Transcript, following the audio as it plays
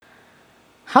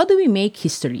How do we make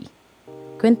history?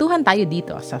 Kwentuhan tayo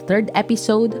dito sa third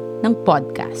episode ng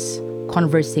podcast,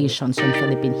 Conversations on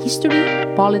Philippine History,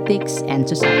 Politics, and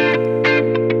Society.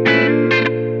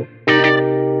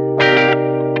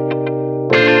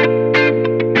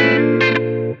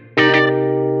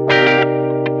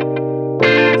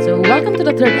 So, welcome to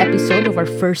the third episode of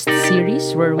our first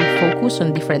series where we focus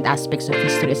on different aspects of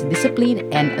history as a discipline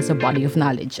and as a body of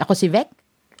knowledge. Ako si Vec.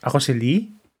 Ako si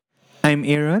Lee. I'm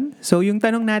Aaron. So, yung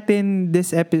tanong natin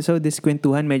this episode, this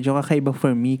kwentuhan, medyo kakaiba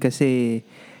for me kasi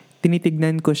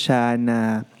tinitignan ko siya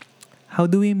na how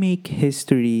do we make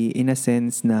history in a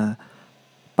sense na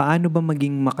paano ba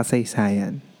maging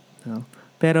makasaysayan? No?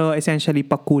 Pero essentially,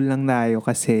 pa-cool lang tayo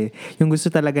kasi yung gusto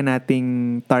talaga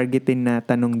nating targetin na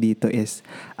tanong dito is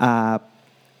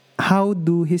how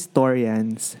do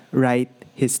historians write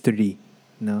history?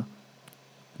 No?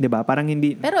 'Di ba? Parang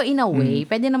hindi. Pero in a way,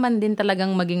 pwede naman din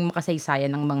talagang maging makasaysayan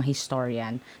ng mga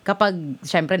historian kapag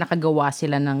syempre nakagawa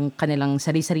sila ng kanilang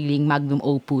sarili-sariling magnum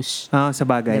opus. Sa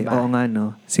bagay. Diba? Oo nga,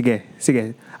 no. Sige.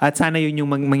 At sana yun yung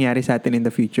mangyari sa atin in the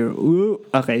future.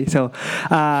 Okay. So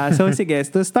sige,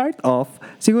 to start off,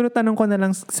 siguro tanong ko na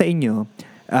lang sa inyo,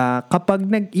 kapag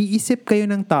nag-iisip kayo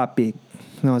ng topic,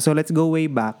 no, so let's go way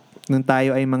back, nung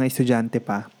tayo ay mga estudyante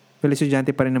pa. Well, estudyante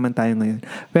pa rin naman tayo ngayon.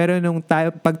 Pero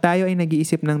pag tayo ay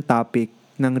nag-iisip ng topic,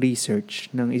 ng research,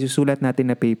 ng isusulat natin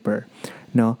na paper,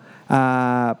 no?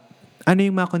 Ano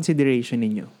yung mga consideration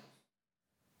ninyo?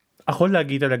 Ako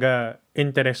lagi talaga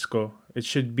interest ko. It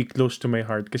should be close to my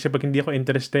heart. Kasi pag hindi ako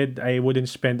interested, I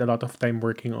wouldn't spend a lot of time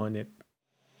working on it.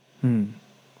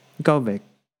 Ikaw, Vec?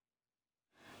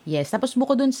 Yes, tapos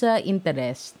bukod dun sa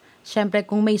interest, syempre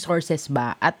kung may sources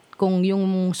ba at kung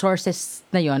yung sources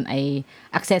na yon ay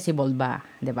accessible ba,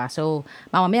 'di ba? So,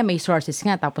 mamaya may sources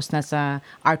nga tapos nasa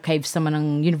archives naman ng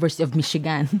University of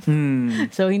Michigan.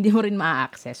 So, hindi mo rin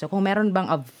ma-access. So, kung meron bang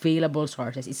available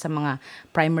sources, isa mga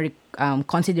primary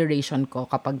consideration ko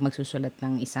kapag magsusulat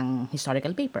ng isang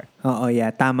historical paper. Oo, yeah,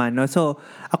 tama, no? So,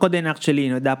 ako din actually,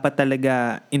 no, dapat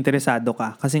talaga interesado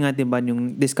ka. Kasi nga, diba,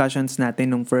 yung discussions natin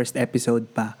nung first episode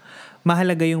pa,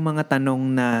 mahalaga yung mga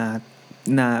tanong na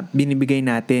binibigay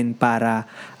natin para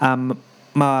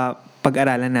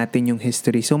mapag-aralan natin yung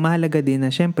history. So, mahalaga din na,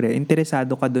 syempre,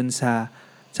 interesado ka dun sa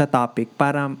topic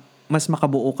para mas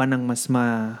makabuo ka ng mas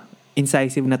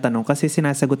incisive na tanong kasi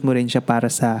sinasagot mo rin siya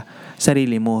para sa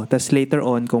sarili mo. Tapos later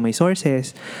on, kung may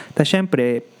sources, tapos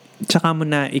syempre, tsaka mo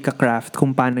na ika-craft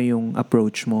kung paano yung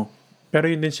approach mo.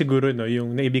 Pero yun din siguro, no,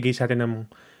 yung naibigay sa atin ng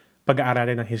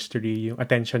pag-aaralan ng history, yung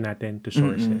attention natin to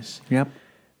sources. Yep.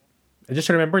 I just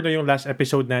remember, no, yung last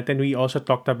episode natin, we also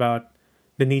talked about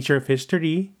the nature of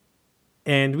history,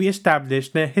 and we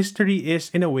established that history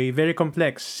is, in a way, very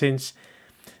complex since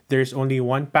there's only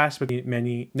one past with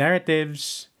many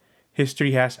narratives.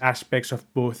 History has aspects of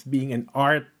both being an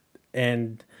art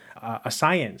and a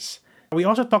science. We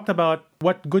also talked about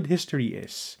what good history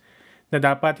is, na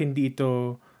dapat hindi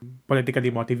ito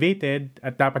politically motivated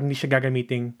at dapat hindi siya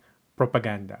gagamiting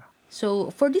propaganda.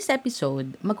 So, for this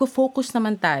episode, magfo-focus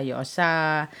naman tayo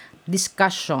sa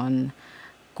discussion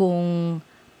kung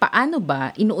paano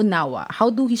ba inuunawa,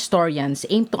 how do historians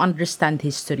aim to understand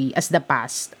history as the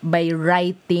past by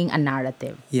writing a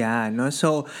narrative? Yeah, no?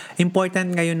 So,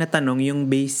 important ngayon na tanong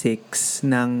yung basics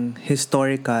ng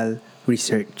historical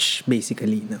research,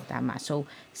 basically, no? Tama. So,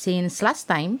 since last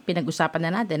time, pinag-usapan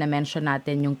na natin, na-mention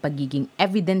natin yung pagiging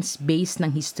evidence-based ng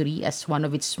history as one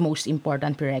of its most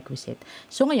important prerequisite.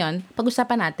 So, ngayon,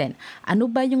 pag-usapan natin, ano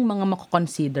ba yung mga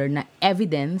mako-consider na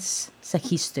evidence sa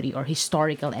history or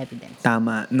historical evidence?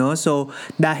 Tama, no? So,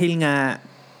 dahil nga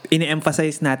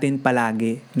ine-emphasize natin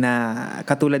palagi na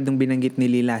katulad ng binanggit ni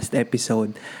Lee last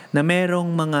episode, na merong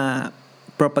mga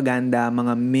propaganda,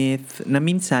 mga myth na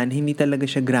minsan hindi talaga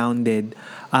siya grounded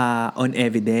on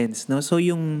evidence, no? So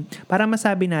yung para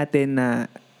masabi natin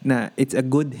na it's a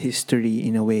good history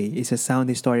in a way, it's a sound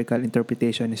historical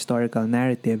interpretation, historical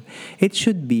narrative, it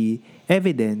should be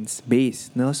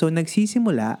evidence-based, no? So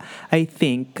nagsisimula, I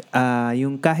think,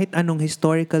 yung kahit anong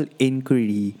historical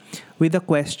inquiry with a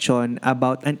question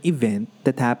about an event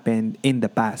that happened in the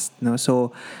past, no?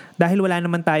 So dahil wala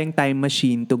naman tayong time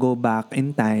machine to go back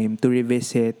in time to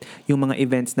revisit yung mga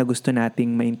events na gusto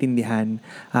nating maintindihan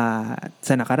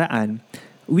sa nakaraan,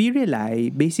 we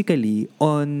rely basically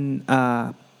on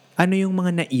ano yung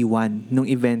mga naiwan nung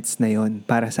events na yon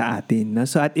para sa atin, no?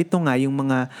 So at ito nga yung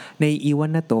mga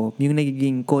naiiwan na to, yung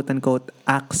nagiging quote-unquote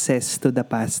access to the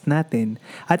past natin,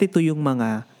 at ito yung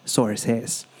mga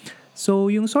sources. So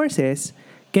yung sources,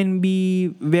 can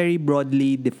be very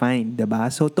broadly defined,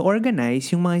 diba? So to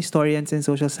organize, yung mga historians and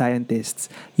social scientists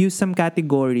use some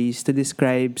categories to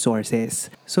describe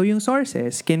sources. So yung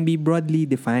sources can be broadly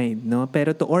defined, no?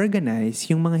 Pero to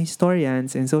organize, yung mga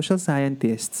historians and social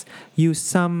scientists use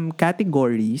some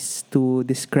categories to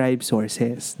describe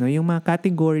sources, no? Yung mga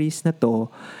categories na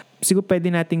to, siguro pwede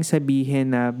nating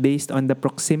sabihin na based on the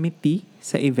proximity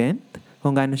sa event,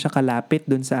 kung gaano siya kalapit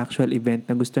dun sa actual event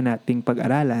na gusto nating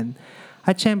pag-aralan.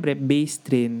 At syempre, based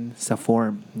rin sa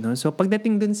form. No? So,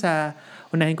 pagdating dun sa,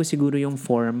 unahin ko siguro yung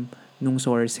form ng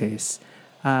sources,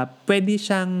 pwede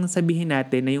siyang sabihin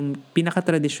natin na yung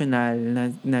pinaka-traditional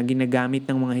na ginagamit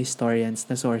ng mga historians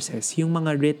na sources, yung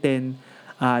mga written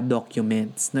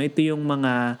documents. No? Ito yung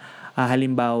mga,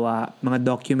 halimbawa, mga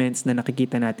documents na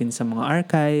nakikita natin sa mga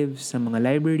archives, sa mga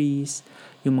libraries,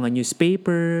 yung mga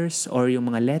newspapers or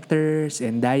yung mga letters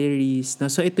and diaries, no?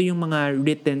 So ito yung mga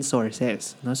written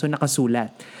sources, no? So nakasulat.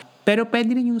 Pero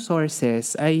pwede rin yung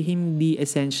sources ay hindi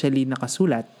essentially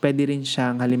nakasulat. Pwede rin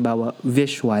siyang halimbawa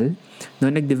visual,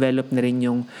 no? Nag-develop na rin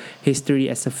yung history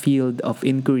as a field of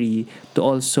inquiry to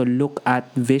also look at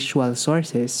visual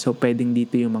sources. So pwedeng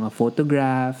dito yung mga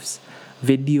photographs,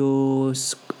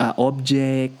 videos,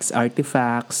 objects,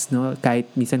 artifacts, no? Kahit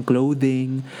minsan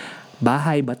clothing,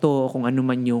 bahay, bato, kung ano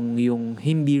man yung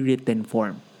hindi written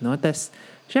form, no? Tas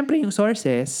syempre yung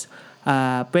sources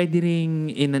pwede ring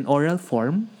in an oral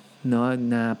form, no,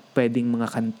 na pwedeng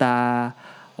mga kanta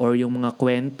or yung mga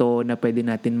kwento na pwede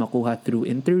natin makuha through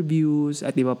interviews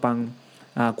at iba pang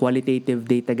qualitative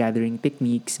data gathering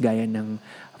techniques gaya ng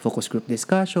focus group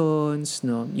discussions,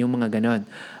 no, yung mga ganon.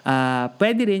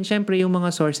 Pwede rin syempre yung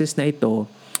mga sources na ito,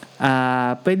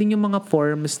 pwedeng yung mga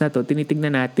forms na to,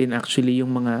 tinitignan natin actually yung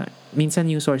mga, minsan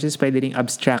yung sources pwede ring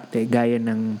abstract gaya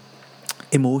ng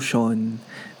emotion,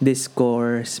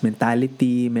 discourse,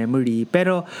 mentality, memory.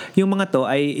 Pero yung mga to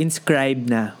ay inscribed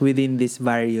na within these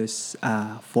various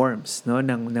forms, no,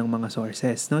 ng mga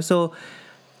sources, no. So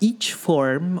each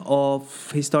form of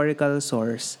historical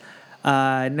source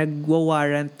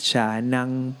nagwa-warrant siya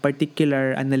ng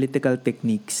particular analytical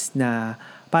techniques na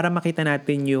para makita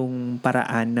natin yung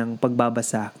paraan ng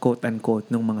pagbabasa, quote-unquote,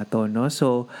 ng mga to, no?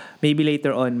 So, maybe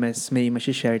later on, may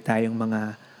share tayong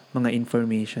mga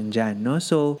information dyan, no?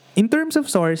 So, in terms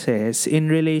of sources, in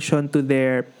relation to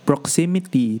their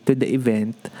proximity to the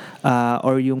event,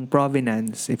 or yung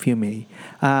provenance, if you may,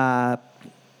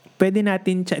 pwede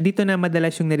natin, dito na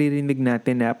madalas yung naririnig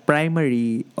natin na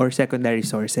primary or secondary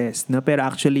sources, no? Pero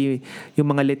actually,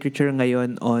 yung mga literature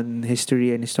ngayon on history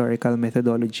and historical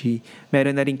methodology,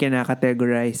 meron na rin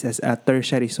kinakategorize as a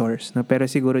tertiary source, no? Pero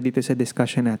siguro dito sa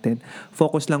discussion natin,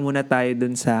 focus lang muna tayo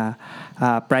dun sa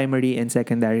primary and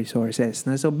secondary sources,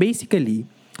 no? So basically,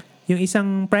 yung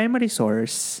isang primary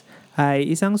source ay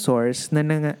isang source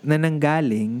na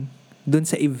nanggaling dun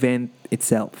sa event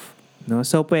itself, no?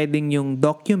 So, pwedeng yung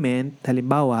document,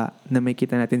 halimbawa, na may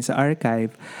kita natin sa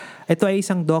archive, ito ay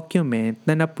isang document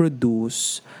na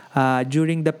na-produce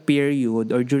during the period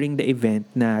or during the event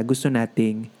na gusto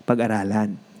nating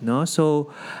pag-aralan, no? So,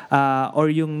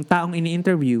 or yung taong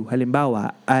ini-interview,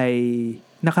 halimbawa, ay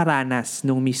nakaranas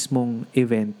nung mismong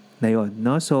event na yon,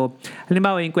 no? So,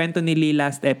 halimbawa, yung kwento ni Lee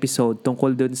last episode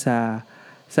tungkol dun sa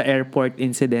airport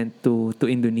incident to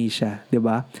Indonesia, 'di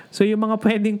ba? So yung mga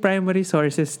pwedeng primary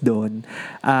sources doon,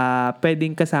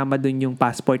 pwedeng kasama doon yung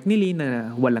passport ni Lee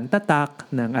na walang tatak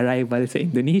ng arrival sa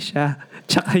Indonesia,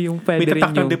 tsaka yung pwede may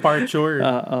tatak rin yung ng departure.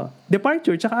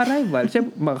 Departure tsaka arrival.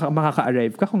 Siyempre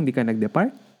makaka-arrive ka kung di ka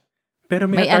nag-depart. Pero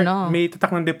may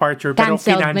tatak ng departure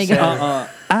Cancelled, pero financial.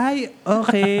 Ay,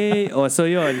 okay. So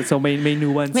yun. So may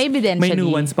nuance. May ebidensya. May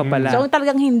nuance pa pala. So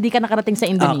talagang hindi ka nakarating sa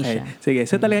Indonesia. Okay. Sige.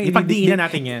 So talagang ipagdiinan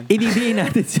natin yan. Ididiin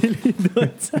natin sila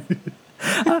doon sa...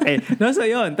 Okay. No, so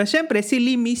yun. Tapos syempre, si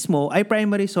Lee mismo ay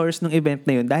primary source ng event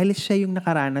na yun dahil siya yung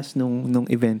nakaranas nung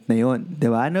event na yun.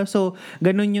 Diba? No? So,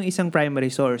 ganun yung isang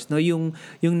primary source. No? Yung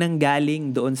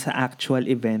nanggaling doon sa actual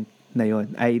event na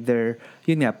yun. Either,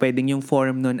 yun nga, pwedeng yung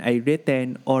form nun ay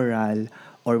written, oral,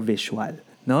 or visual.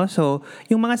 No? So,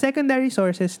 yung mga secondary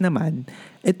sources naman,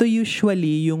 ito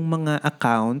usually yung mga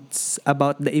accounts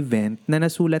about the event na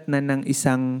nasulat na ng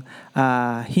isang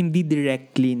hindi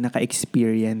directly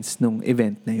naka-experience nung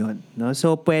event na yon, no?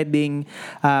 So, pwede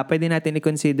natin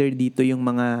i-consider dito yung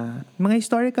mga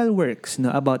historical works,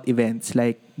 no, about events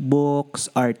like books,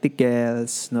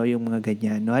 articles, no, yung mga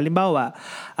ganyan, no? Halimbawa,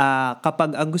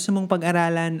 kapag ang gusto mong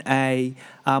pag-aralan ay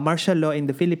martial law in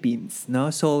the Philippines, no?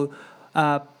 So,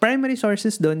 primary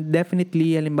sources doon,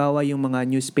 definitely, halimbawa, yung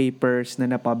mga newspapers na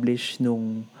na-publish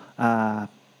nung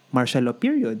martial law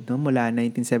period, no? Mula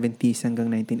 1970s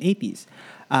hanggang 1980s.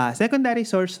 Secondary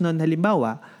source noon,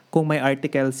 halimbawa, kung may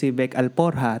article si Vic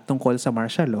Alporha tungkol sa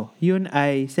martial law, yun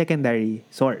ay secondary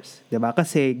source. Diba?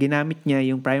 Kasi ginamit niya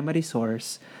yung primary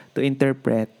source to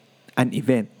interpret an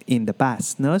event in the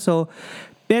past. No? So,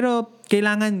 pero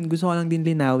kailangan, gusto ko lang din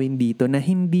linawin dito na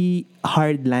hindi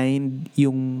hardline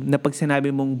yung napag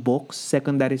sinabi mong books,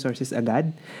 secondary sources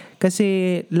agad.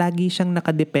 Kasi lagi siyang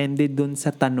nakadepende dun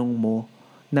sa tanong mo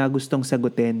na gustong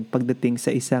sagutin pagdating sa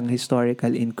isang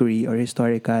historical inquiry or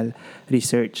historical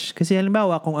research. Kasi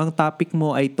halimbawa, kung ang topic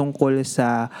mo ay tungkol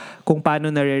sa kung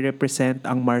paano nare-represent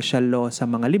ang martial law sa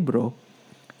mga libro,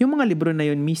 yung mga libro na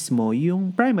yun mismo, yung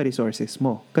primary sources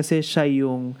mo. Kasi siya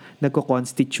yung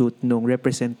nagko-constitute nung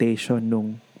representation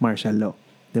nung martial law.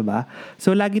 'Di ba?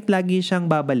 So, lagi siyang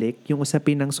babalik yung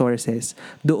usapin ng sources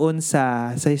doon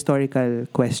sa historical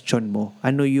question mo.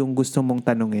 Ano yung gusto mong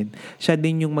tanungin? Siya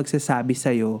din yung magsasabi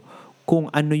sa'yo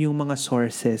kung ano yung mga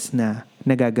sources na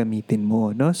nagagamitin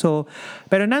mo, no? So,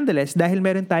 pero nonetheless, dahil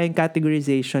meron tayong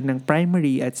categorization ng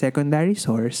primary at secondary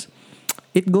source,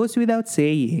 it goes without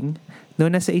saying, no,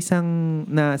 na sa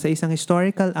isang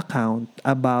historical account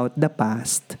about the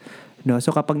past, no?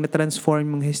 So kapag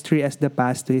na-transform yung history as the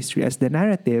past to history as the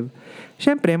narrative,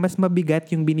 syempre mas mabigat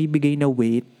yung binibigay na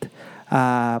weight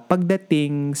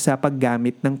pagdating sa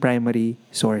paggamit ng primary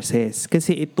sources.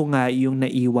 Kasi ito nga yung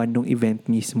naiwan ng event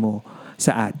mismo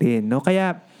sa atin, no?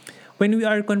 Kaya when we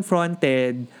are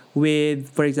confronted with,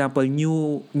 for example,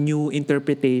 new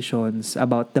interpretations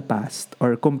about the past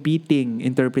or competing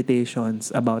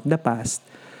interpretations about the past,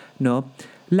 no?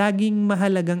 Laging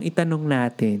mahalagang itanong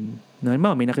natin, no?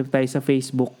 May nakita tayo sa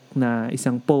Facebook na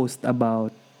isang post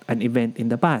about an event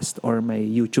in the past or may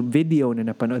YouTube video na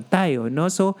napanood tayo, no?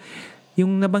 So,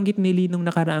 yung nabanggit ni Lee nung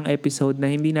nakaraang episode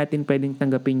na hindi natin pwedeng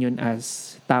tanggapin yun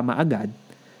as tama agad,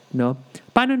 no?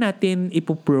 Paano natin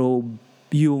ipoprobe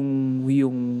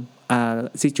yung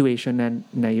situation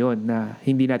na yon na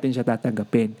hindi natin siya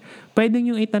tatanggapin?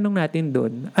 Pwedeng yung itanong natin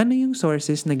doon, ano yung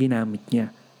sources na ginamit niya?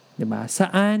 Diba?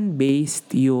 Saan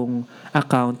based yung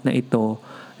account na ito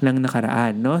ng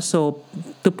nakaraan, no? So,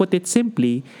 to put it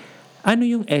simply, ano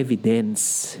yung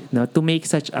evidence, no, to make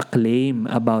such a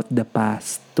claim about the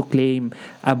past, to claim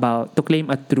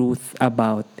a truth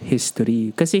about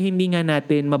history? Kasi hindi nga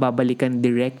natin mababalikan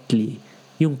directly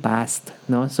yung past,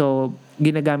 no? So,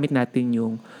 ginagamit natin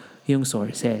yung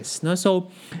sources, no?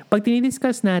 So, pag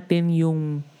tinidiscuss natin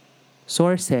yung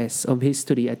sources of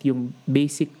history at yung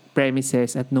basic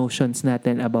premises at notions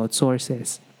natin about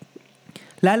sources,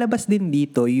 lalabas din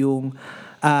dito yung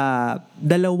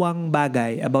dalawang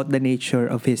bagay about the nature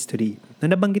of history.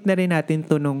 Nabanggit na rin natin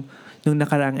to nung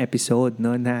nakaraang episode,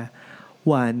 no, na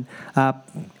one,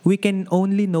 we can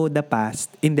only know the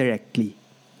past indirectly.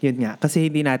 Yun nga, kasi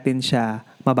hindi natin siya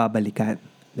mababalikan.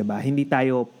 Diba? Hindi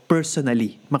tayo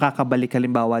personally makakabalik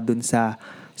halimbawa dun sa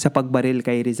pagbaril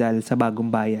kay Rizal sa Bagong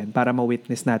Bayan para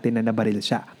ma-witness natin na nabaril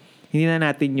siya. Hindi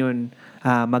na natin yun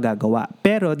magagawa.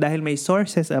 Pero dahil may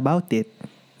sources about it,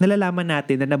 nalalaman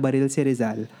natin na nabaril si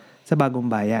Rizal sa Bagong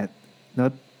Bayan.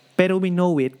 No? Pero we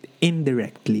know it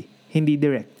indirectly. Hindi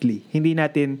directly. Hindi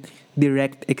natin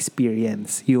direct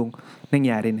experience yung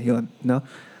nangyari na yun. No?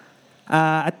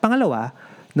 At pangalawa,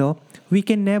 no, we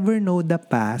can never know the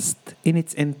past in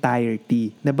its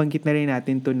entirety. Nabanggit na rin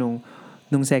natin to nung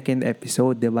second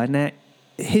episode, diba? Na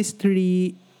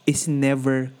history is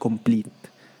never complete.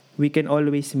 We can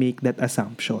always make that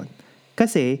assumption.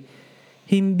 Kasi,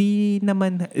 hindi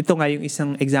naman, ito nga yung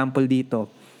isang example dito.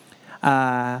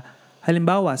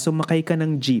 Halimbawa, sumakay ka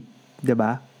ng jeep,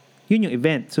 diba? Yun yung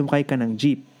event, sumakay ka ng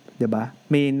jeep, diba?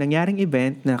 May nangyaring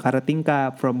event na karating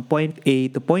ka from point A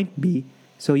to point B,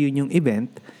 so yun yung event,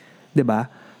 'di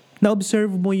ba? Na-observe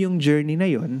mo yung journey na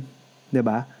 'yon, 'di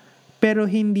ba? Pero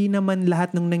hindi naman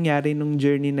lahat ng nangyari nung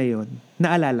journey na 'yon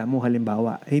naalala mo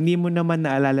halimbawa. Hindi mo naman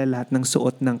naalala lahat ng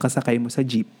suot ng kasakay mo sa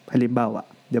jeep halimbawa,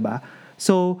 'di ba?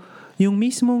 So, yung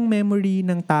mismong memory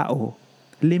ng tao,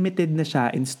 limited na siya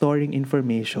in storing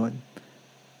information.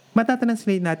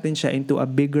 Matatranslate natin siya into a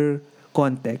bigger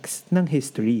context ng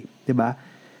history, 'di ba?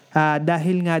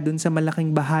 Dahil nga dun sa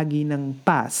malaking bahagi ng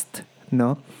past,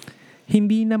 no?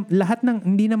 Hindi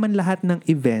naman lahat ng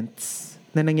events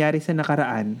na nangyari sa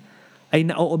nakaraan ay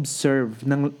na-observe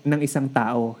ng isang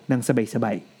tao ng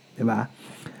sabay-sabay, 'di ba?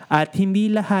 At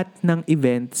hindi lahat ng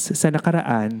events sa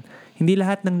nakaraan, hindi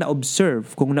lahat ng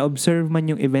na-observe, kung na-observe man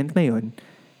yung event na yon,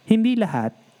 hindi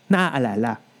lahat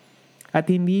naaalala. At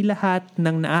hindi lahat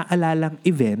ng naaalalang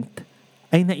event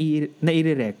ay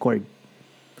nai-record.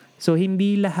 So,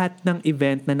 hindi lahat ng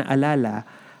event na naalala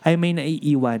ay may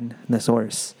naiiwan na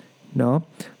source, no?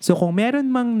 So, kung meron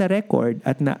mang na-record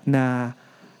at na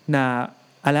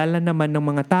alala naman ng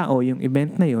mga tao yung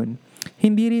event na yon,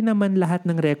 hindi rin naman lahat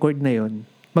ng record na yon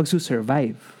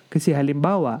magsusurvive. Kasi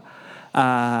halimbawa,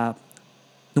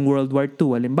 nung World War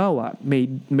II, halimbawa,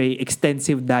 may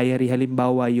extensive diary,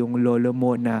 halimbawa, yung lolo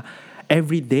mo na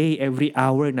every day, every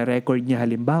hour na record niya,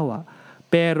 halimbawa.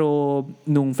 Pero,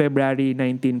 nung February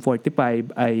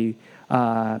 1945 ay,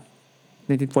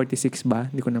 1946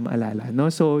 ba? Hindi ko na maalala. No?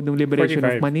 So, nung Liberation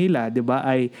 45. of Manila, di ba,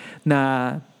 ay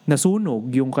nasunog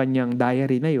yung kanyang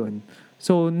diary na yon.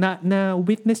 So,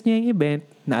 na-witness niya yung event,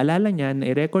 naalala niya,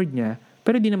 na-record niya,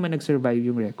 pero di naman nag-survive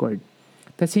yung record.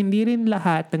 Tapos hindi rin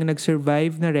lahat ng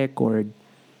nag-survive na record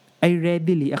ay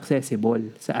readily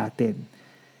accessible sa atin.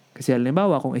 Kasi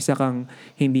halimbawa, kung isa kang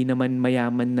hindi naman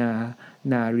mayaman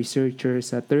na researcher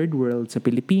sa third world, sa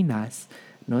Pilipinas,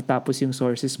 no, tapos yung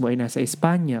sources mo ay nasa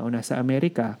Espanya o nasa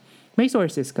Amerika, may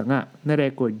sources ka nga, na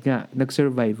record nga,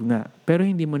 nag-survive nga, pero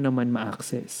hindi mo naman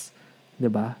ma-access. 'Di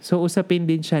ba? So, usapin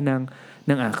din siya ng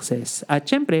access. At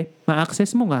syempre,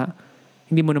 ma-access mo nga,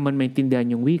 hindi mo naman maintindihan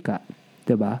yung wika.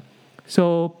 'Di ba?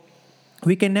 So,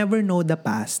 we can never know the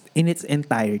past in its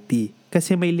entirety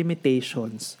kasi may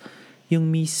limitations yung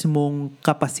mismong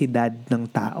kapasidad ng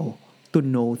tao to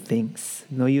know things.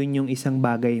 No, yun yung isang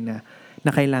bagay na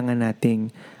kailangan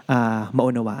nating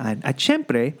maunawaan. At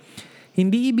syempre,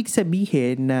 hindi ibig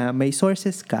sabihin na may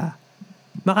sources ka,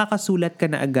 makakasulat ka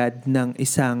na agad ng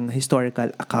isang historical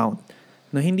account.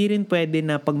 No, hindi rin pwede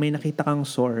na pag may nakita kang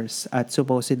source at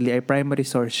supposedly ay primary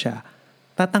source siya,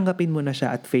 tatanggapin mo na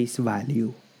siya at face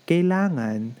value.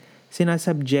 Kailangan,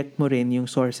 sinasubject mo rin yung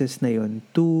sources na yon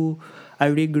to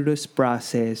a rigorous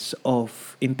process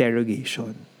of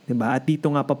interrogation. Diba? At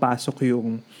dito nga papasok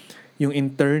yung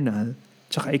internal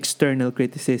tsaka external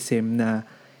criticism na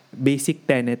basic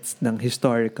tenets ng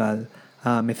historical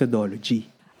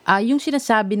methodology. Yung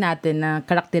sinasabi natin na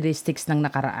characteristics ng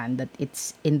nakaraan, that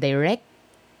it's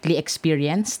indirectly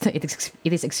experienced, it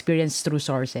is experienced through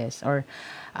sources, or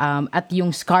at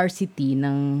yung scarcity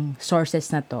ng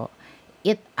sources na to,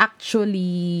 it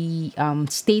actually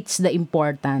states the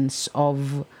importance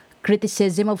of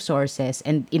criticism of sources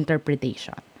and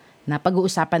interpretation na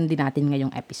pag-uusapan din natin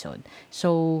ngayong episode.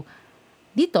 So,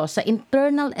 dito sa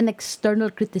internal and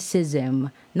external criticism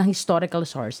ng historical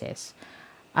sources,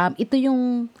 ito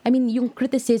yung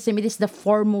criticism, it is the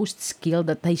foremost skill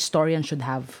that the historian should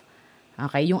have.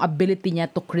 Okay, yung ability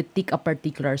niya to critique a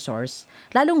particular source,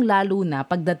 lalong-lalo na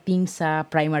pagdating sa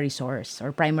primary source or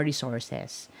primary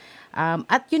sources.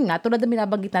 At yun nga, tulad na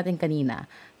binabanggit natin kanina,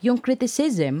 yung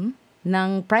criticism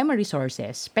ng primary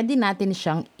sources, pwede natin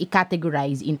siyang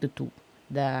i-categorize into two.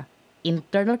 The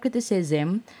internal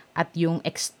criticism at yung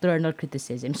external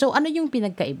criticism. So, ano yung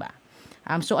pinagkaiba?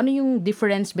 So, ano yung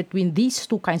difference between these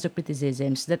two kinds of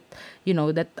criticisms that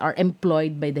are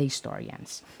employed by the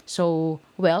historians? So,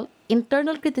 well,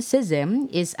 internal criticism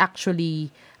is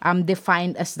actually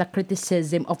defined as the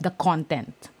criticism of the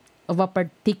content of a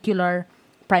particular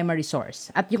primary source.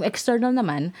 At yung external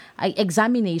naman ay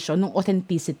examination ng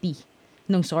authenticity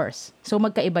ng source. So,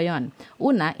 magkaiba yon.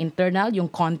 Una, internal, yung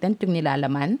content, yung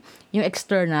nilalaman. Yung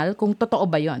external, kung totoo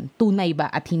ba yon, tunay ba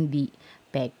at hindi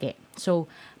peke. So,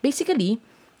 basically,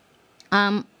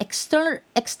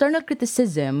 external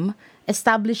criticism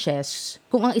establishes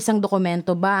kung ang isang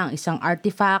dokumento ba, ang isang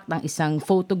artifact, ang isang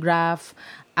photograph,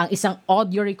 ang isang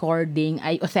audio recording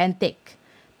ay authentic,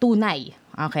 tunay.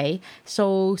 Okay?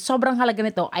 So, sobrang halaga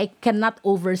nito. I cannot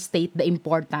overstate the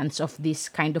importance of this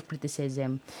kind of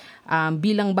criticism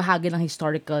bilang bahagi ng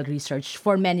historical research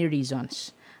for many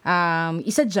reasons.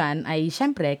 Isa dyan ay,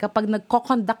 syempre, kapag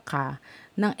nagko-conduct ka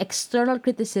ng external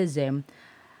criticism,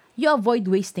 you avoid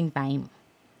wasting time.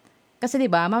 Kasi 'di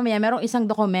ba, mamaya merong isang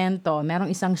dokumento, merong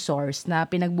isang source na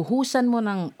pinagbuhusan mo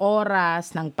ng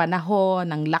oras, ng panahon,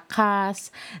 ng lakas,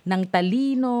 ng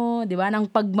talino, 'di ba, ng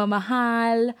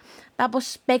pagmamahal,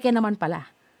 tapos peke naman pala.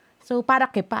 So para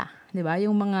ke pa, 'di ba?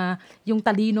 Yung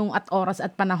talinong at oras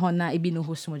at panahon na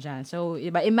ibinuhos mo diyan. So,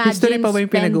 'di ba, imagine history pa ba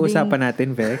yung pinag-uusapan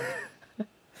natin, Vec?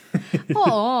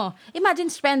 Oo.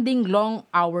 Imagine spending long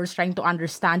hours trying to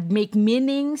understand, make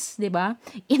meanings, 'di ba?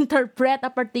 Interpret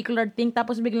a particular thing,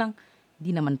 tapos biglang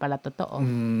di naman pala totoo.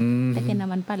 Teke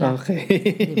naman pala. Okay.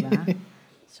 'Di ba?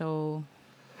 So,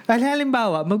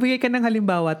 halimbawa, magbigay ka ng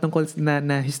halimbawa tungkol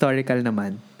na historical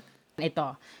naman.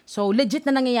 Ito. So, legit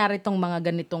na nangyayari itong mga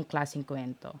ganitong klaseng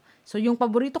kwento. So, yung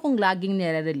paborito kong laging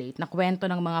nire-relate na kwento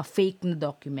ng mga fake na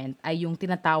document ay yung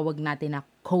tinatawag natin na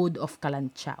Code of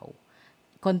Kalanchaw,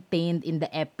 contained in the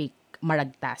epic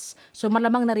Maragtas. So,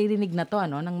 malamang naririnig na to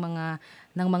ng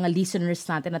mga listeners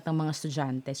natin at ng mga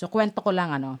estudyante. So, kwento ko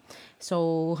lang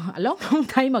So, a long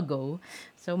time ago,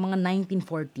 so mga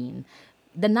 1914,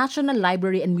 the National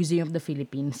Library and Museum of the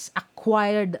Philippines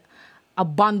acquired a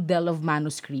bundle of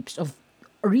manuscripts of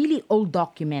really old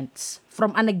documents from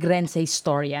a Negrense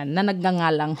historian na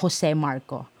nagngangalang Jose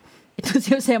Marco. Ito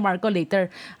si Jose Marco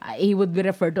later, he would be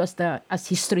referred to as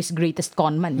history's greatest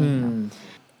conman.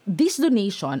 This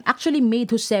donation actually made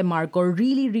Jose Marco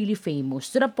really, really famous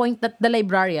to the point that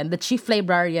the chief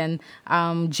librarian,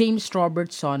 James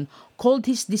Robertson, called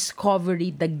his discovery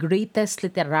the greatest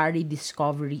literary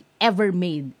discovery ever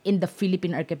made in the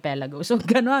Philippine archipelago. So,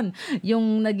 ganon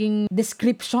yung naging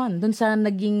description dun sa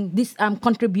naging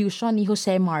contribution ni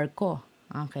Jose Marco.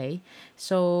 Okay?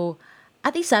 So,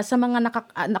 at isa sa mga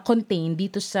na-contain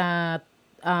dito sa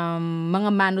mga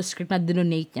manuscript na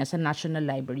dinonate niya sa National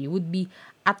Library would be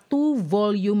a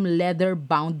 2-volume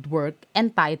leather-bound work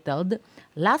entitled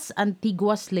Las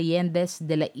Antiguas Leyendas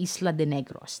de la Isla de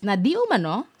Negros, na di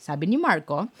umano, sabi ni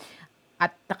Marco,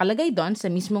 at nakalagay doon sa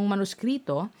mismong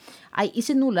manuskrito, ay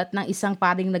isinulat ng isang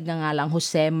paring nagngangalang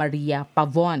Jose Maria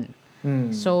Pavon.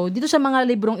 So, dito sa mga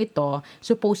librong ito,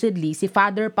 supposedly, si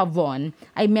Father Pavon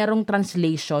ay merong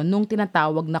translation nung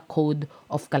tinatawag na Code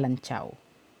of Kalanchaw.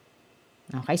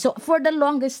 Okay, so for the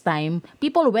longest time,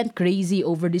 people went crazy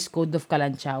over this Code of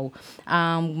Kalanchaw,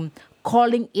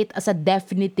 calling it as a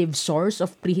definitive source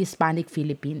of pre-Hispanic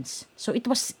Philippines. So it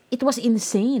was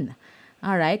insane.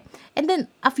 All right, and then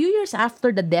a few years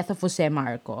after the death of Jose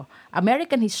Marco,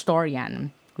 American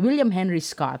historian William Henry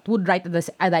Scott would write a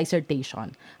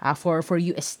dissertation for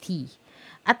UST.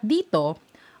 At dito,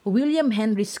 William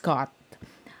Henry Scott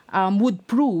would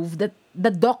prove that the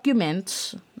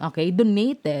documents,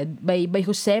 donated by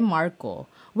Jose Marco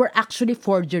were actually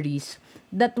forgeries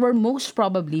that were most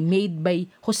probably made by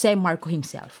Jose Marco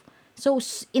himself. So,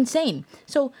 insane.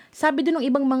 So, sabi din ng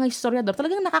ibang mga historiador,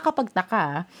 talagang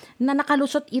nakakapagtaka na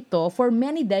nakalusot ito for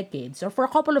many decades or for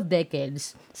a couple of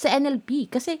decades sa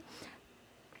NLP. Kasi,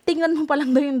 tingnan mo pa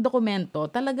lang daw yung dokumento,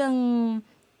 talagang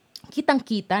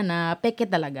kitang-kita na peke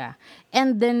talaga.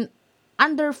 And then,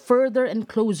 under further and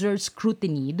closer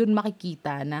scrutiny, dun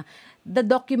makikita na the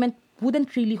document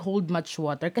wouldn't really hold much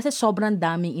water kasi sobrang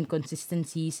daming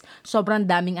inconsistencies, sobrang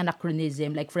daming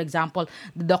anachronism. Like, for example,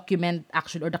 the document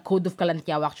actually, or the Code of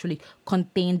Kalantiao actually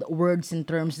contained words and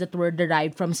terms that were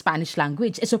derived from Spanish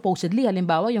language. Supposedly,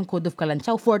 halimbawa, yung Code of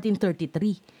Kalantiao,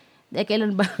 1433.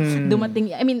 Kailan ba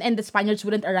dumating? I mean, and the Spaniards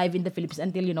wouldn't arrive in the Philippines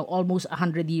until, almost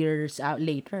 100 years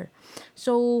later.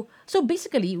 So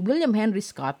basically, William Henry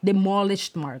Scott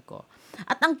demolished Marco.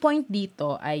 At ang point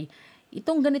dito ay,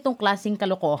 itong ganitong klaseng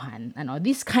kalokohan,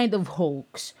 this kind of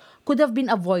hoax could have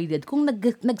been avoided kung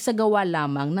nagsagawa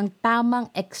lamang ng tamang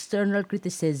external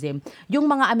criticism yung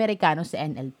mga Amerikano sa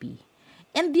NLP.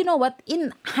 And you know what?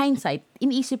 In hindsight,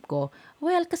 iniisip ko,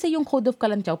 well, kasi yung Code of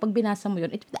Kalantiao, pag binasa mo yun,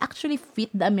 it would actually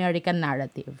fit the American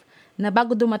narrative. Na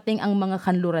bago dumating ang mga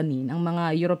kanluranin, ang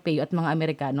mga Europeo at mga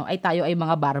Amerikano, ay tayo ay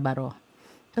mga barbaro.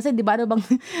 Kasi di ba,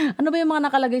 ano ba yung mga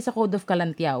nakalagay sa Code of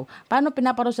Kalantiao? Paano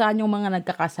pinaparusahan yung mga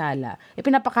nagkakasala?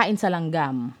 Pinapakain sa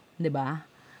langgam, di ba?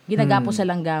 Ginagapo sa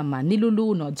langgaman,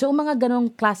 nilulunod. So, mga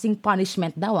ganong klaseng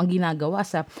punishment daw ang ginagawa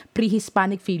sa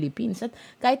pre-Hispanic Philippines. At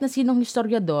kahit na sinong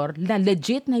historiador, na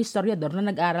legit na historiador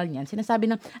na nag-aral niyan, sinasabi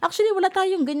na, actually, wala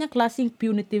tayong ganyang klaseng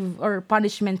punitive or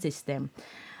punishment system.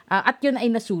 At yun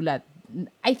ay nasulat.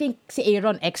 I think si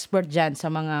Aaron, expert dyan sa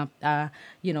mga,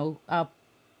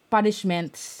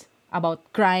 punishments about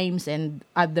crimes and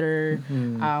other,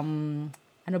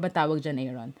 ano ba tawag dyan,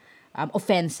 Aaron?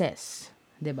 Offenses.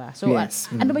 Diba? So, yes.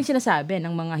 Ano ba yung sinasabi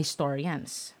ng mga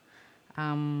historians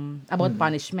about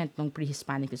punishment ng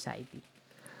pre-Hispanic society?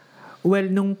 Well,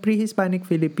 nung pre-Hispanic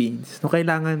Philippines,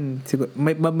 kailangan, siguro,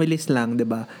 mabilis lang,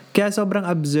 diba? Kaya sobrang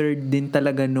absurd din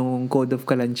talaga nung Code of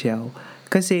Kalantiao.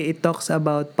 Kasi it talks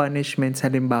about punishments,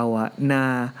 halimbawa,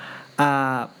 na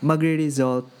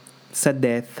magre-result sa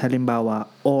death, halimbawa,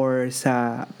 or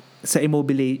sa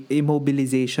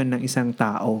immobilization ng isang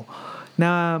tao,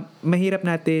 na mahirap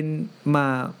natin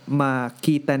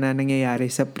makita na nangyayari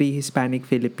sa pre-Hispanic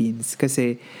Philippines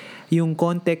kasi yung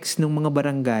context ng mga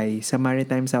barangay sa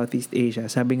Maritime Southeast Asia,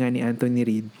 sabi nga ni Anthony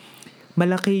Reid,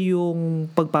 malaki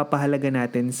yung pagpapahalaga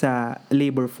natin sa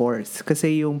labor force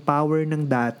kasi yung power ng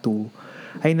datu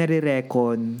ay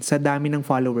nare-reckon sa dami ng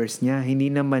followers niya,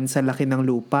 hindi naman sa laki ng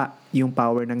lupa yung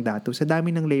power ng datu, sa dami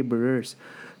ng laborers.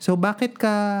 So bakit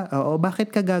ka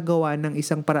gagawa ng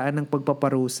isang paraan ng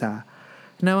pagpaparusa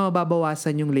na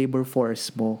mababawasan yung labor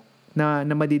force mo, na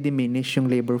madidiminish yung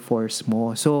labor force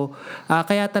mo. So,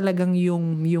 kaya talagang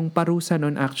yung parusa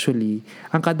nun actually,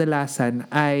 ang kadalasan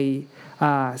ay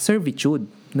servitude.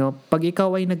 No? Pag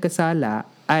ikaw ay nagkasala,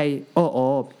 ay,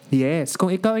 yes,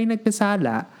 kung ikaw ay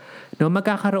nagkasala, No,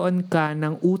 magkakaroon ka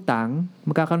ng utang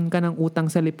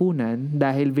sa lipunan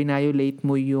dahil violate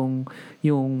mo yung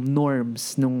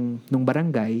norms nung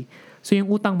barangay. So yung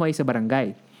utang mo ay sa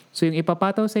barangay. So yung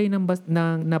ipapataw sa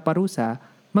na parusa,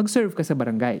 mag-serve ka sa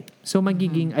barangay. So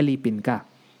magiging alipin ka.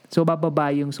 So bababa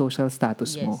yung social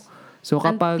status mo. So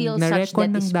kapag Until na-record such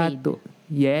debt ng is paid. dato,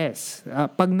 yes.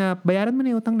 Pag nabayaran mo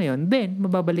na yung utang na yun, then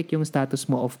mababalik yung status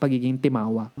mo of pagiging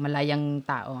timawa. Malayang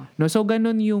tao. No, so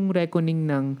ganun yung reckoning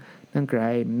ng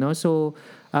crime, no? So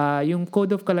yung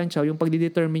Code of Kalanchaw, yung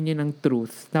pagdidetermine niya ng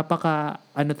truth, napaka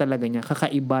talaga niya,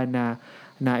 kakaiba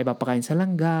na ipapakain sa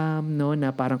langgam, no,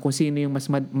 na parang kung sino yung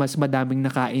mas madaming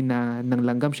nakain ng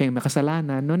langgam, siya yung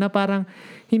makasalanan, no, na parang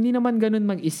hindi naman ganun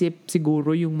mag-isip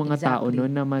siguro yung mga tao, no,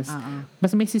 na mas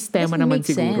may sistema Doesn't naman make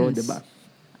siguro, sense. 'di ba?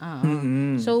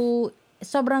 So,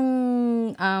 sobrang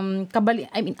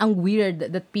ang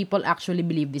weird that people actually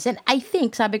believe this. And I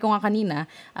think, sabi ko nga kanina,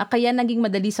 kaya naging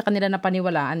madali sa kanila na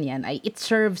paniwalaan yan, ay it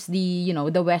serves the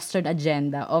Western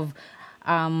agenda of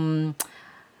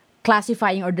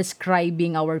classifying or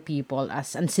describing our people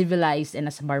as uncivilized and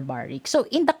as barbaric. So,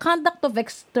 in the conduct of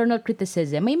external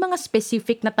criticism, may mga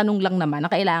specific na tanong lang naman na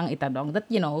kailangang itanong that,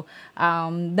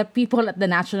 the people at the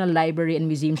National Library and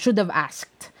Museum should have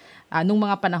asked nung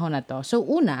mga panahon na to. So,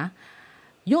 una,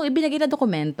 yung ibinigay na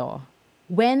dokumento,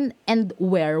 when and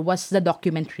where was the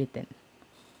document written?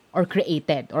 Or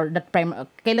created? Or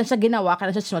kailan siya ginawa,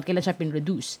 kailan siya sinulat, kailan siya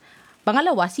pinroduce?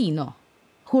 Pangalawa, sino?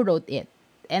 Who wrote it?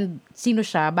 And sino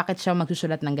siya? Bakit siya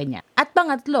magsusulat ng ganyan? At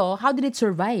pangatlo, how did it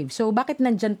survive? So, bakit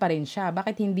nandyan pa rin siya?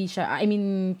 Bakit hindi siya,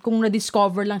 kung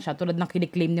na-discover lang siya, tulad ng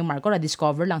kiniklaim ni Marco,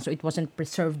 na-discover lang, so it wasn't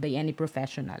preserved by any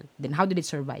professional. Then, how did it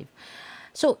survive?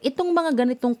 So, itong mga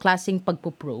ganitong klaseng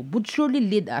pagpuprobe would surely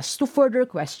lead us to further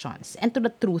questions and to the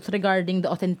truth regarding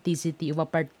the authenticity of a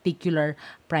particular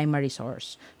primary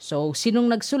source. So,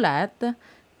 sinong nagsulat,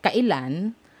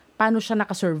 kailan, paano siya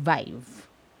nakasurvive?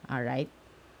 Alright?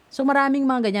 So, maraming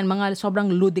mga ganyan, mga sobrang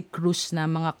ludicrous na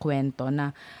mga kwento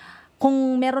na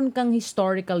kung meron kang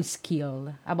historical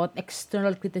skill about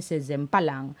external criticism pa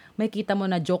lang, may kita mo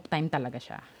na joke time talaga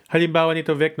siya. Halimbawa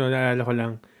nito, Vic, no, naalala ko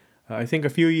lang, I think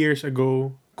a few years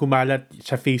ago, kumalat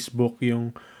sa Facebook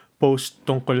yung post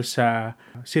tungkol sa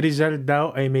si Rizal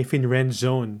daw ay may friend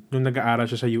zone nung nag-aaral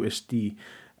siya sa UST.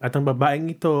 At ang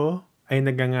babaeng ito ay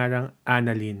nagngangalang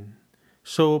Annalyn.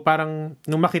 So, parang,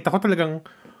 nung makita ko talagang,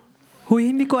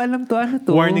 Huy, hindi ko alam to. Ano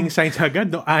to? warning signs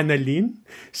agad, no? Annalyn.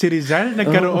 Si Rizal,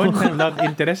 nagkaroon ng love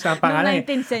interest. Ang pangalan,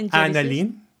 Noong 19th century. Annalyn.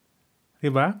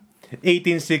 Diba?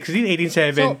 1816,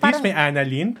 1870s, So, parang- may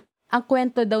Annalyn. Ang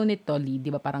kwento daw ni Tolly, di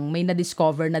ba, parang may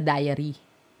na-discover na diary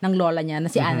ng lola niya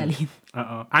na si Annalyn.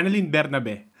 Oo. Annalyn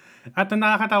Bernabe. At ang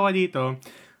nakakatawa dito,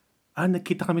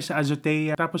 nagkita kami sa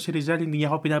azotea. Tapos si Rizal, hindi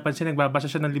niya ako pinapansin.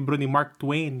 Nagbabasa siya ng libro ni Mark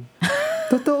Twain.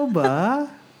 Totoo ba?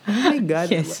 Oh my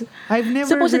God. Yes. I've never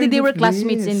Supposedly, heard they were of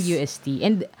classmates this. in UST.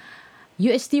 And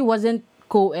UST wasn't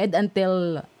co-ed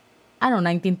until,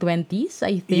 1920s,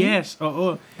 I think. Yes,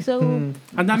 oo. So,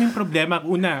 Ang daming problema.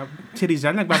 Una, si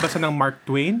Rizal nagbabasa ng Mark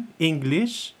Twain,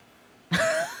 English.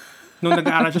 Nung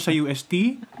nag-aaral siya sa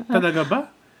UST. Talaga ba?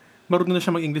 Marunong na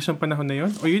siya mag-English nung panahon na yon?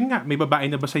 O yun nga, may babae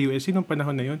na ba sa UST nung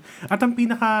panahon na yon? At ang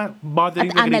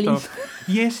pinaka-bothering At na rito, Annalyn.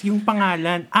 yes, yung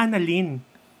pangalan, Annalyn.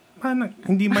 Parang,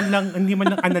 hindi man lang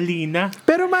Annalina.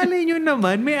 Pero malay nyo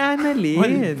naman, may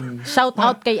Annalyn. shout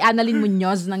out kay Annalyn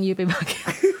Muñoz ng UP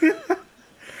Baguio.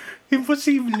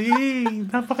 Imposible.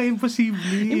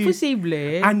 Napaka-imposible.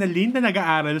 Imposible. Annalyn na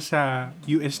nag-aaral sa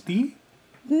UST?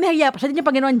 Nahiya pa siya. Hindi niya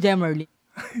pa ginawa Gemerly.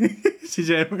 Si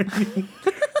Jeremy.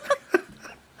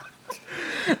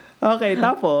 Okay,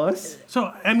 tapos?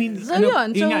 So, So, yun.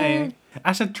 So,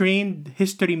 as a trained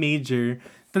history major,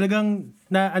 talagang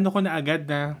ko na agad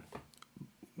na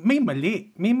may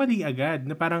mali agad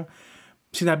na parang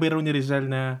sinabi raw ni Rizal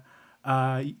na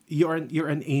you're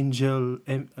an angel.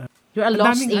 You're a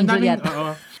lost angel yata.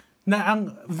 Oo, na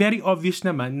ang very obvious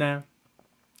naman na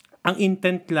ang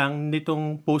intent lang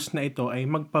nitong post na ito ay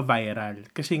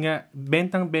magpa-viral. Kasi nga,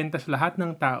 bentang-benta sa lahat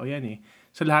ng tao yan eh.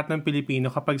 Sa lahat ng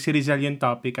Pilipino, kapag si Rizal yung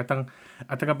topic at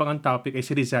kapag ang topic ay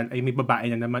si Rizal, ay may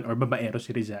babae na naman or babaero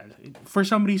si Rizal. For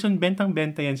some reason,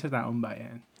 bentang-benta yan sa taong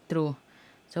bayan. True.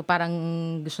 So, parang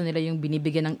gusto nila yung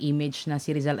binibigyan ng image na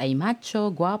si Rizal ay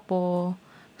macho, guwapo,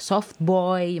 soft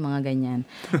boy, mga ganyan.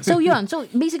 So, yun. So,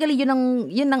 basically, yun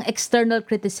ang external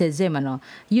criticism,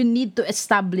 You need to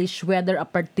establish whether a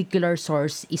particular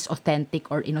source is authentic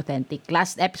or inauthentic.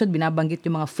 Last episode, binabanggit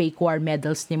yung mga fake war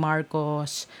medals ni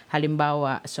Marcos,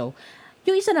 halimbawa. So,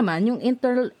 yung isa naman, yung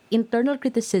internal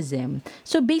criticism.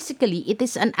 So, basically, it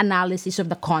is an analysis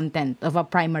of the content of a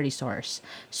primary source.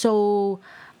 So,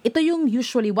 ito yung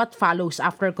usually what follows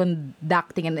after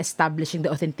conducting and establishing the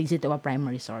authenticity of a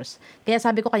primary source. Kaya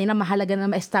sabi ko kanina, mahalaga na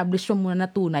ma-establish mo muna na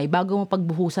tunay bago mo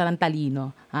pagbuhusan ng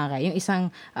talino. Okay? Yung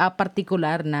isang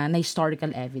particular na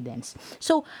historical evidence.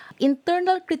 So,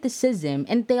 internal criticism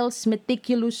entails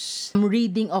meticulous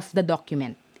reading of the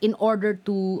document in order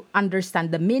to understand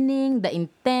the meaning, the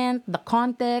intent, the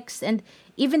context, and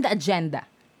even the agenda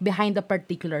behind a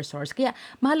particular source. Kaya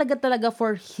mahalaga talaga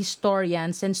for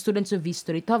historians and students of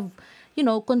history to have,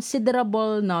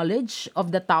 considerable knowledge of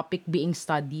the topic being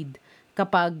studied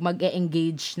kapag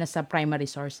mag-e-engage na sa primary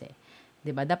source.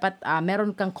 'Di ba? Dapat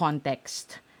meron kang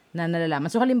context na nalalaman.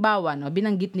 So halimbawa,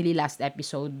 binanggit nili last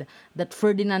episode that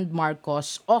Ferdinand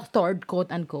Marcos authored,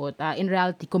 quote-unquote, in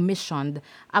reality commissioned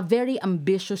a very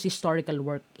ambitious historical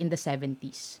work in the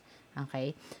 70s.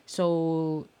 Okay?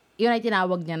 So, yun ay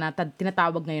tinatawag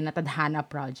ngayon na Tadhana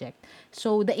Project.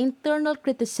 So, the internal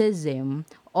criticism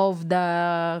of the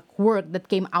work that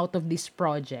came out of this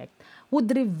project would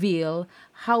reveal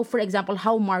how, for example,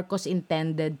 how Marcos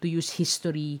intended to use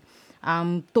history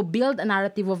to build a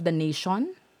narrative of the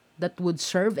nation that would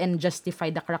serve and justify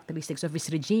the characteristics of his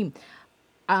regime.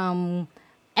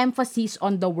 Emphasis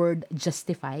on the word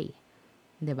justify.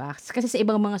 'Di ba? Kasi sa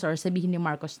ibang mga source, sabihin ni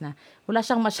Marcos na wala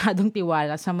siyang masyadong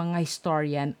tiwala sa mga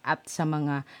historian at sa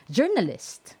mga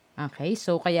journalist. Okay?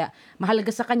 So, kaya mahalaga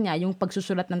sa kanya yung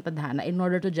pagsusulat ng tadhana in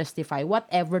order to justify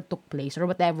whatever took place or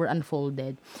whatever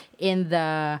unfolded in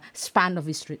the span of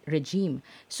his regime.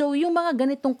 So, yung mga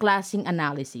ganitong klaseng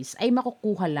analysis ay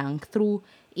makukuha lang through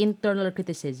internal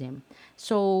criticism.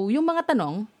 So, yung mga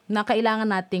tanong na kailangan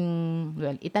nating,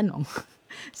 itanong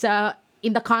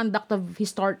in the conduct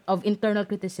of internal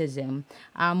criticism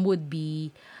would be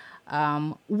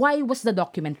why was the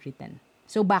document written?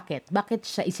 So bakit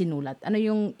siya isinulat? Ano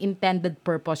yung intended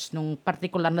purpose ng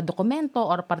particular na dokumento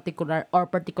or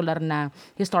particular na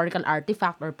historical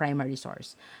artifact or primary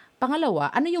source?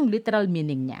 Pangalawa, ano yung literal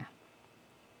meaning niya?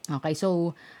 Okay,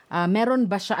 so meron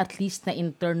ba siya at least na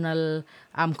internal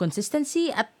consistency?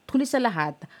 At huli sa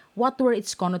lahat, what were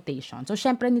its connotations? So,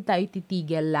 syempre, hindi tayo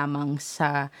titigil lamang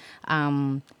sa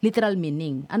literal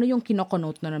meaning. Ano yung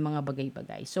kinokonnote na ng mga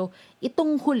bagay-bagay? So,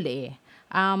 itong huli,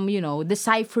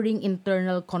 deciphering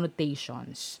internal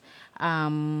connotations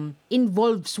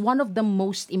involves one of the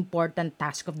most important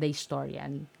tasks of the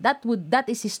historian. That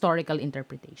is historical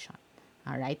interpretation.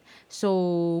 Alright?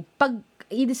 So, pag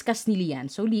i-discuss ni Lian,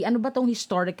 so Lee, ano ba tong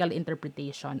historical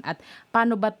interpretation at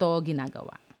paano ba to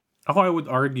ginagawa? I would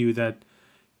argue that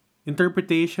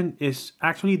interpretation is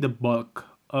actually the bulk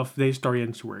of the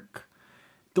historian's work.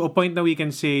 To a point that we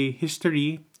can say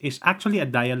history is actually a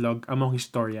dialogue among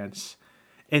historians.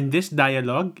 And this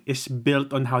dialogue is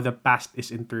built on how the past is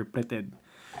interpreted.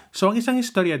 So, ang isang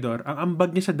historiador, ang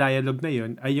ambag niya sa dialogue na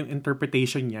yun ay yung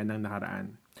interpretation niya ng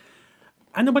nakaraan.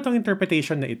 Ano ba tong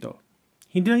interpretation na ito?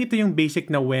 Hindi lang ito yung basic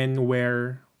na when,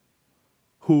 where,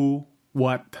 who,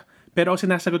 what. Pero ang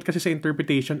sinasagot kasi sa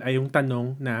interpretation ay yung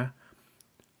tanong na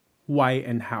why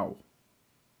and how.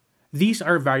 These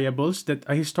are variables that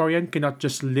a historian cannot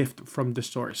just lift from the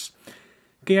source.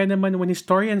 Kaya naman when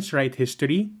historians write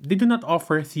history, they do not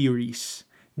offer theories.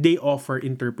 They offer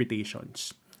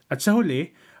interpretations. At sa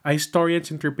huli, a historian's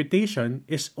interpretation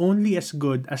is only as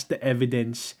good as the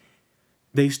evidence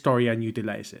the historian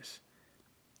utilizes.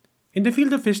 In the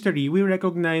field of history, we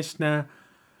recognize na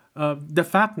the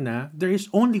fact na there is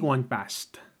only one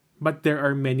past, but there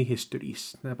are many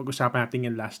histories. Na pag-usapan natin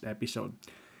yung last episode.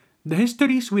 The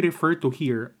histories we refer to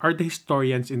here are the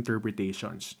historian's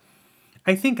interpretations.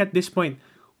 I think at this point,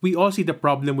 we all see the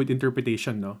problem with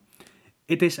interpretation, no?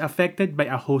 It is affected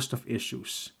by a host of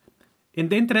issues.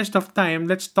 In the interest of time,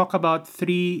 let's talk about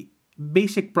 3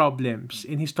 basic problems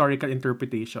in historical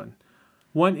interpretation.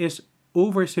 One is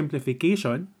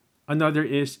oversimplification, another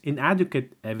is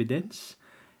inadequate evidence,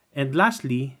 and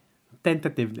lastly,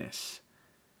 tentativeness.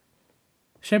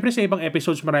 Siyempre sa ibang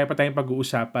episodes marami pa tayong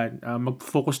pag-uusapan,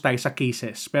 mag-focus tayo sa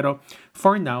cases. Pero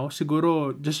for now,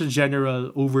 siguro just a general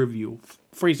overview.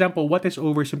 For example, what is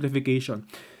oversimplification?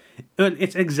 Well,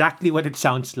 it's exactly what it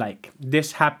sounds like.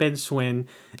 This happens when,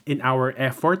 in our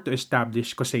effort to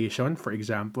establish causation, for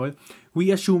example,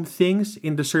 we assume things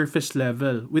in the surface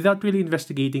level without really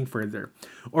investigating further.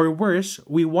 Or worse,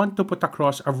 we want to put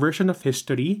across a version of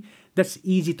history that's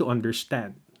easy to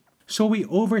understand. So we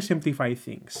oversimplify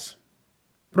things.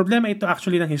 Problema ito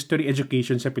actually ng history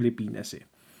education sa Pilipinas eh.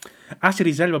 Si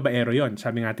Rizal, babaero yon,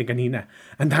 sabi natin kanina.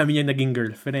 Ang dami niya naging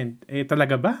girlfriend.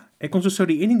 Talaga ba? Kung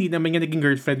susuriin, hindi naman niya naging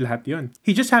girlfriend lahat yon.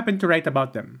 He just happened to write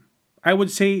about them. I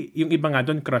would say, yung iba nga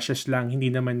doon, crushes lang, hindi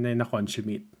naman na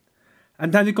consummate.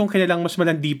 Ang dami kong kilalang mas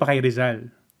malandi pa kay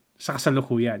Rizal. sa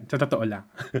kasalukuyan. Sa totoo lang.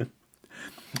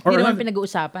 Hindi naman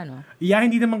pinag-uusapan, no? Yeah,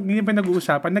 hindi naman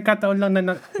nag-uusapan. Nagkataon lang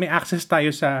na may access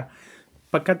tayo sa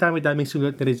pagkadami-daming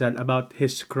sulat ni Rizal about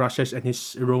his crushes and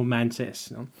his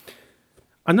romances. No?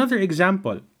 Another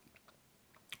example,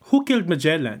 who killed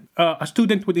Magellan? A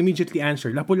student would immediately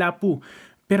answer, Lapu-Lapu.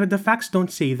 Pero the facts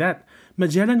don't say that.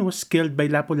 Magellan was killed by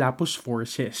Lapu-Lapu's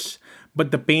forces.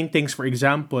 But the paintings, for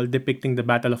example, depicting the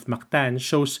Battle of Mactan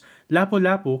shows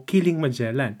Lapu-Lapu killing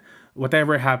Magellan.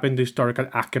 Whatever happened to historical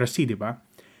accuracy, di ba?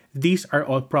 These are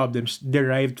all problems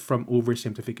derived from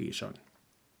oversimplification.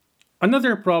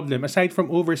 Another problem, aside from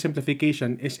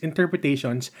oversimplification, is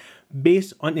interpretations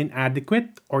based on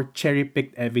inadequate or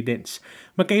cherry-picked evidence.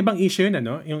 Magkaibang issue yun,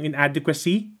 yung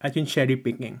inadequacy at yung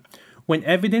cherry-picking. When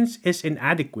evidence is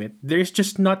inadequate, there's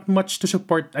just not much to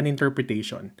support an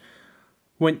interpretation.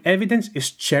 When evidence is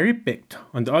cherry-picked,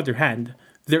 on the other hand,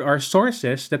 there are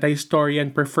sources that a historian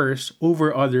prefers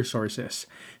over other sources.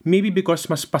 Maybe because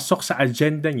mas pasok sa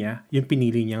agenda niya yung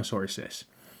pinili niyang sources.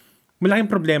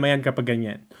 Malaking problema yan kapag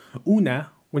ganyan.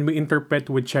 Una, when we interpret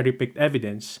with cherry-picked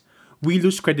evidence, we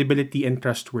lose credibility and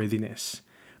trustworthiness.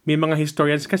 May mga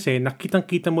historians kasi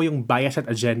nakitang-kita mo yung bias at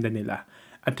agenda nila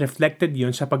at reflected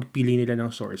yun sa pagpili nila ng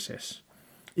sources.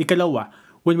 Ikalawa,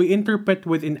 when we interpret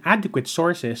with inadequate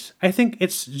sources, I think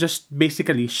it's just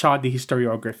basically shoddy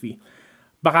historiography.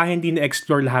 Baka hindi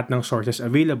na-explore lahat ng sources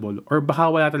available or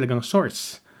baka wala talagang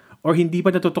source or hindi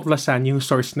pa natutuklasan yung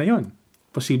source na yun.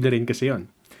 Posible rin kasi yun.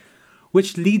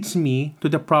 Which leads me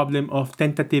to the problem of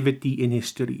tentativity in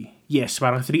history. Yes,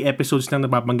 parang 3 episodes nang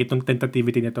nababanggit ng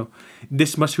tentativity nito.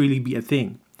 This must really be a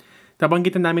thing.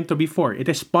 Nabanggitan namin to before. It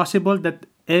is possible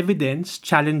that evidence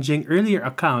challenging earlier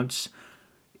accounts,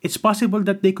 it's possible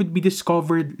that they could be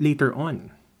discovered later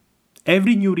on.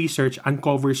 Every new research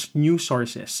uncovers new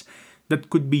sources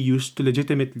that could be used to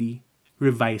legitimately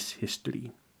revise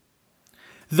history.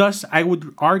 Thus, I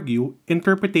would argue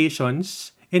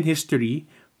interpretations in history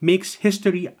makes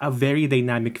history a very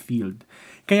dynamic field.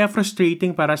 Kaya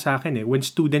frustrating para sa akin when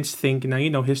students think na,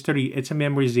 history, it's a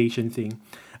memorization thing.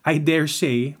 I dare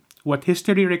say, what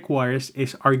history requires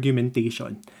is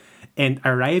argumentation and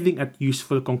arriving at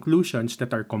useful conclusions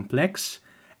that are complex,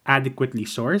 adequately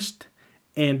sourced,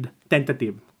 and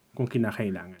tentative kung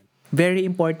kinakailangan. Very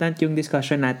important yung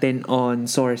discussion natin on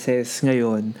sources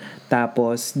ngayon.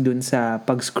 Tapos, dun sa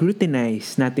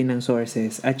pag-scrutinize natin ng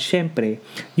sources. At syempre,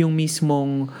 yung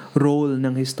mismong role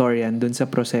ng historian dun sa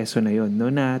proseso na yun.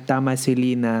 No? Na tama si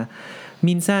Lina,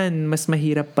 minsan, mas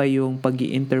mahirap pa yung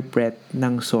pag-i-interpret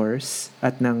ng source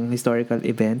at ng historical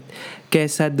event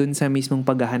kesa dun sa mismong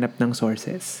paghahanap ng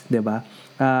sources. Diba?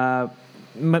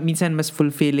 Minsan, mas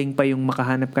fulfilling pa yung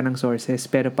makahanap ka ng sources.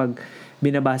 Pero pag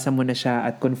binabasa mo na siya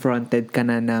at confronted ka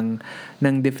na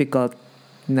ng difficult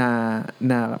na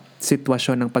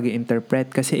sitwasyon ng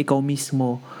pag-i-interpret kasi ikaw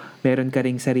mismo meron ka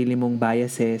ring sarili mong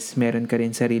biases, meron ka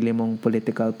rin sarili mong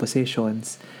political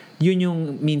positions. Yun yung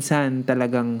minsan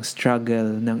talagang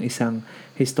struggle ng isang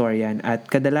historian at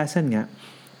kadalasan nga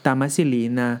tama si Lee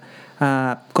na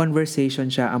conversation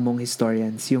siya among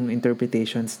historians. Yung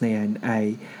interpretations na yan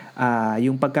ay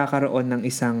yung pagkakaroon ng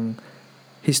isang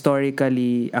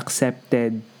historically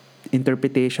accepted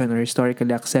interpretation or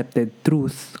historically accepted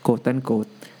truth, quote-unquote,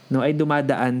 no, ay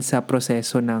dumadaan sa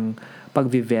proseso ng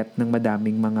pag-vet ng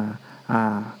madaming mga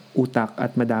utak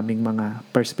at madaming mga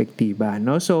perspektiba,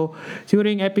 no? So, siguro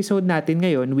yung episode natin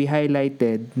ngayon, we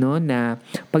highlighted, no, na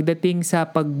pagdating sa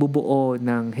pagbubuo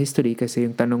ng history, kasi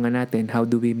yung tanongan natin, how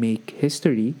do we make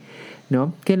history?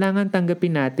 No? Kailangan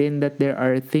tanggapin natin that there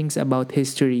are things about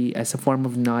history as a form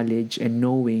of knowledge and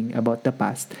knowing about the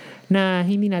past na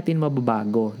hindi natin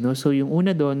mababago. No? So yung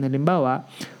una doon, halimbawa,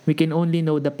 we can only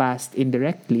know the past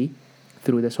indirectly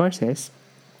through the sources.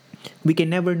 We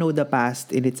can never know the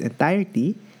past in its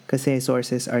entirety kasi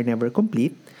sources are never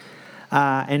complete.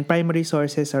 And primary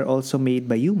sources are also made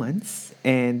by humans,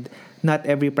 and not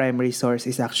every primary source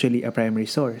is actually a primary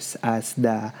source, as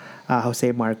the Jose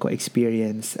Marco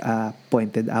experience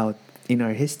pointed out in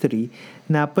our history,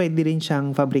 na pwede rin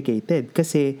siyang fabricated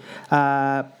kasi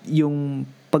yung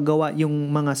paggawa,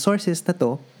 yung mga sources na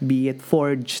to, be it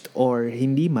forged or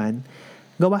hindi man,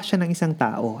 gawa siya ng isang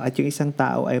tao, at yung isang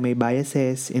tao ay may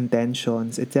biases,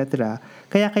 intentions, etc.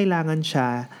 Kaya kailangan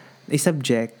siya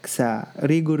i-subject sa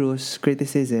rigorous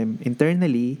criticism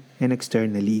internally and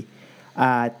externally.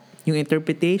 At yung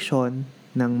interpretation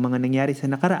ng mga nangyari sa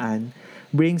nakaraan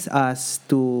brings us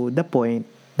to the point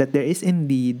that there is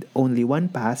indeed only one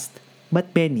past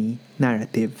but many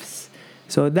narratives.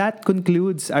 So that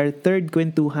concludes our third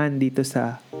kwentuhan dito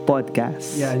sa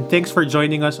podcast. Yeah, and thanks for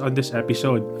joining us on this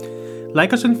episode.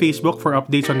 Like us on Facebook for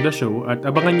updates on the show at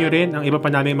abangan nyo rin ang iba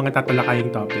pa naming mga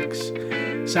tatalakayang topics.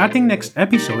 Sa ating next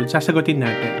episode, sasagutin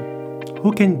natin,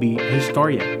 who can be a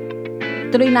historian?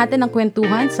 Tuloy natin ang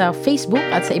kwentuhan sa Facebook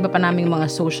at sa iba pa naming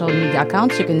mga social media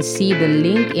accounts. You can see the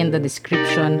link in the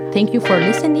description. Thank you for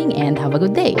listening and have a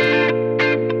good day.